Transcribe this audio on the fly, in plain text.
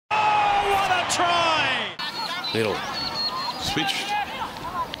try. Little. Switched.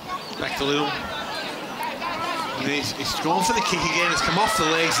 Back to Little. He's gone for the kick again. It's come off the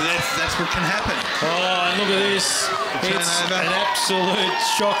legs, and that's what can happen. Oh, and look at this. It's an absolute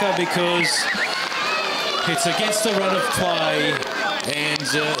shocker because it's against the run of play, and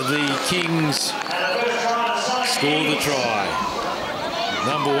the Kings score the try.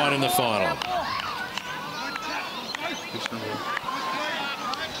 Number 1 in the final.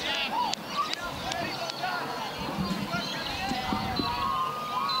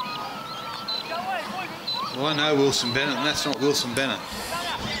 Well, I know Wilson Bennett, and that's not Wilson Bennett.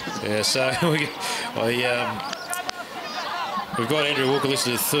 Yeah, so we've got Andrew Walker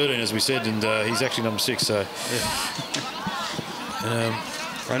listed at 13, as we said, and he's actually number 6. So,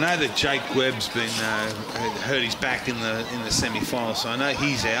 I know that Jake Webb's been hurt his back in the semi-final, so I know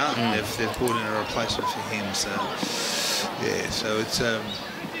he's out, and they've brought in a replacement for him. So, yeah, so it's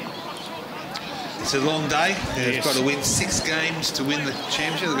a long day. They've got to win 6 games to win the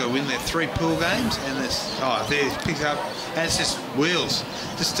championship. They've got to win their 3 pool games, and there's picked up, and it's just wheels,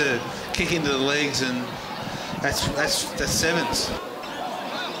 just to kick into the legs, and that's 7s.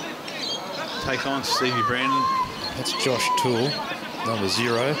 Take on Stevie Brandon. That's Josh Toole, number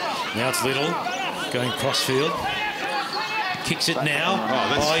 0. Now it's Little going crossfield. Kicks it now.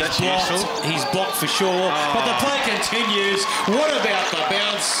 That's useful. He's blocked for sure, but the play continues. What about the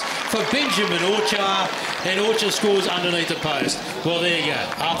bounce for Benjamin Orchard? And Orchard scores underneath the post. Well, there you go.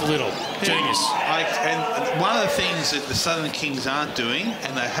 Arthur Little, genius. And one of the things that the Southern Kings aren't doing,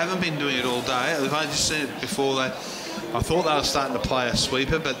 and they haven't been doing it all day, I just said it before, that I thought they were starting to play a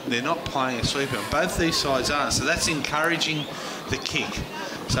sweeper, but they're not playing a sweeper. Both these sides aren't, so that's encouraging the kick.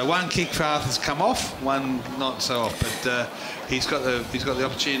 So one kick for Arthur's come off, one not so off, but he's got the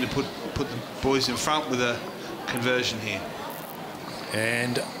opportunity to put the boys in front with a conversion here.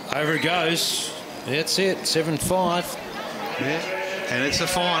 And over it goes. That's it, 7-5. Yeah, and it's the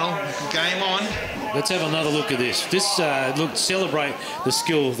final. Game on. Let's have another look at this. This celebrate the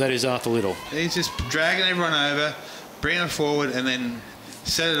skill that is Arthur Little. He's just dragging everyone over, bringing them forward, and then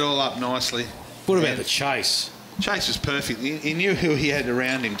set it all up nicely. What about the chase? Chase was perfect. He knew who he had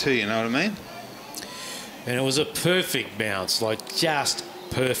around him too, you know what I mean? And it was a perfect bounce, like just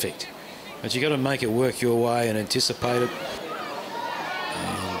perfect. But you got to make it work your way and anticipate it.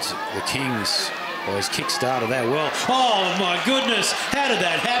 And the Kings, well, his kick started that well. Oh my goodness, how did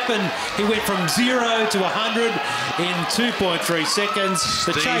that happen? He went from 0 to 100 in 2.3 seconds.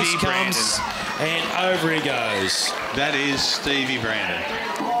 The chase comes, and over he goes. That is Stevie Brandon.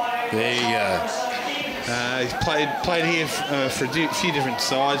 There you go. He's played here for a few different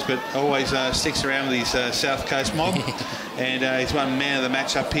sides, but always sticks around with his South Coast mob. And he's won man of the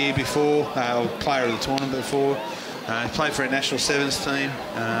match up here before, or player of the tournament before. He played for a national sevens team,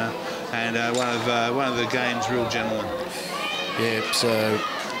 and one of the game's real gentlemen. Yeah, so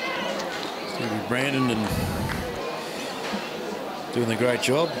Stevie Brandon and doing a great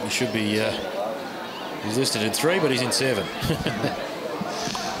job. He should be. He's listed in 3, but he's in 7.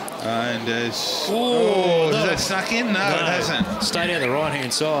 And has that snuck in? No, it hasn't. Stayed out the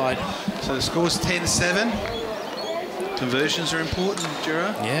right-hand side. So the score's 10-7. Conversions are important,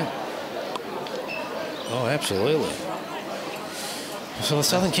 Jura. Yeah. Oh, absolutely. So the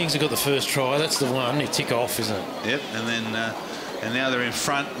Southern Kings have got the first try. That's the one. You tick off, isn't it? Yep. And then and now they're in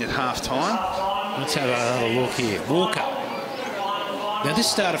front at half-time. Let's have another look here. Walker. Now this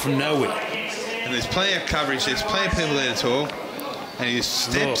started from nowhere. And there's plenty of coverage. There's plenty of people there to talk. And he just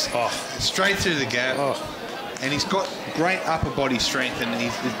steps straight through the gap. And he's got great upper body strength, and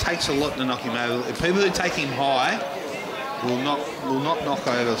it takes a lot to knock him over. People who take him high will not knock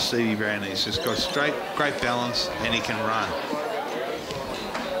over Stevie Brown. He's just got great balance, and he can run.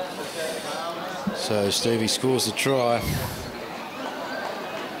 So Stevie scores the try.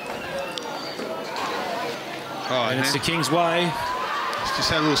 And it's the Kings' way.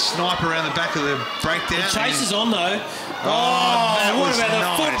 Just had a little snipe around the back of the breakdown. The chase is on though. What about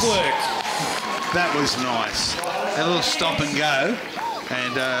the footwork? That was nice. A little stop and go,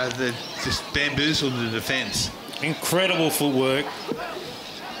 and they just bamboozled the defence. Incredible footwork,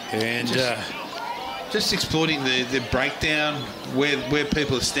 and just exploiting the breakdown, where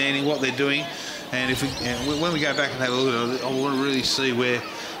people are standing, what they're doing, and when we go back and have a look at it, I want to really see where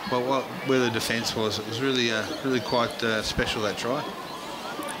the defence was. It was really quite special, that try.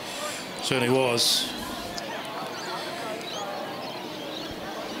 Certainly was.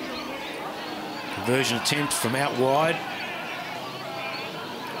 Conversion attempt from out wide.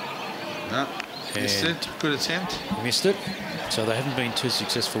 No, missed it. Good attempt. Missed it. So they haven't been too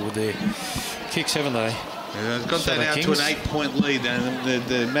successful with their kicks, haven't they? They've got that out to an 8-point lead,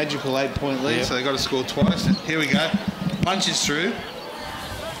 the magical 8-point lead, so they've got to score twice. Here we go. Punches through.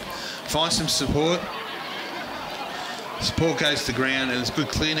 Finds some support. Support goes to ground, and it's good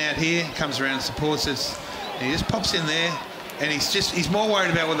clean out here. Comes around and supports it. He just pops in there, and he's more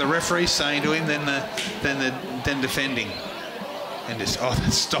worried about what the referee's saying to him than defending. And just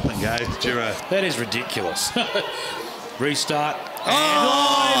that's stop and go, Giro. That is ridiculous. Restart.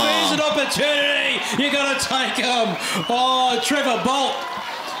 And there's an opportunity. You got to take him. Oh, Trevor Bolt.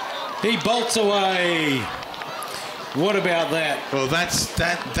 He bolts away. What about that? Well, that's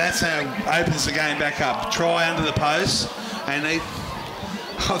how opens the game back up. Try under the post, and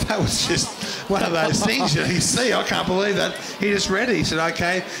that was just one of those things. You see, I can't believe that. He just read it. He said,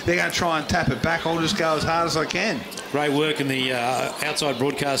 okay, they're going to try and tap it back. I'll just go as hard as I can. Great work in the outside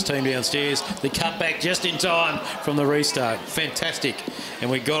broadcast team downstairs. The cutback just in time from the restart. Fantastic. And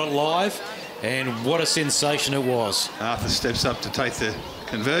we got it live, and what a sensation it was. Arthur steps up to take the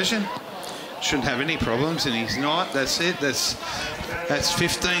conversion. Shouldn't have any problems, and he's not. That's it. That's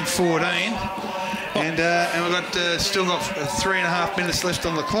 15-14. And we've got still got 3.5 minutes left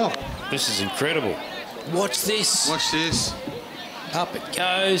on the clock. This is incredible. Watch this. Watch this. Up it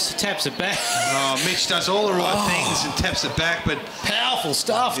goes, taps it back. Oh, Mitch does all the right things and taps it back, but... Powerful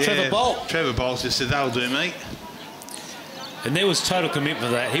stuff, yeah, Trevor Bolt. Trevor Bolt just said, that'll do, mate. And there was total commitment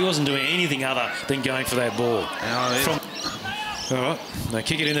for that. He wasn't doing anything other than going for that ball. All right, they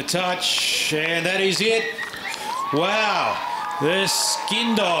kick it in the touch, and that is it. Wow. The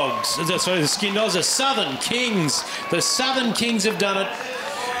Skin Dogs, sorry, the Southern Kings. The Southern Kings have done it.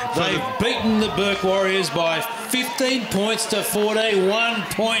 They've beaten the Bourke Warriors by 15 points to 14. 1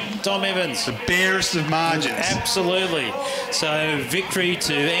 point, Tom Evans. The barest of margins. Absolutely. So victory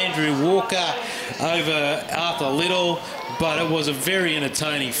to Andrew Walker over Arthur Little, but it was a very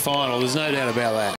entertaining final. There's no doubt about that.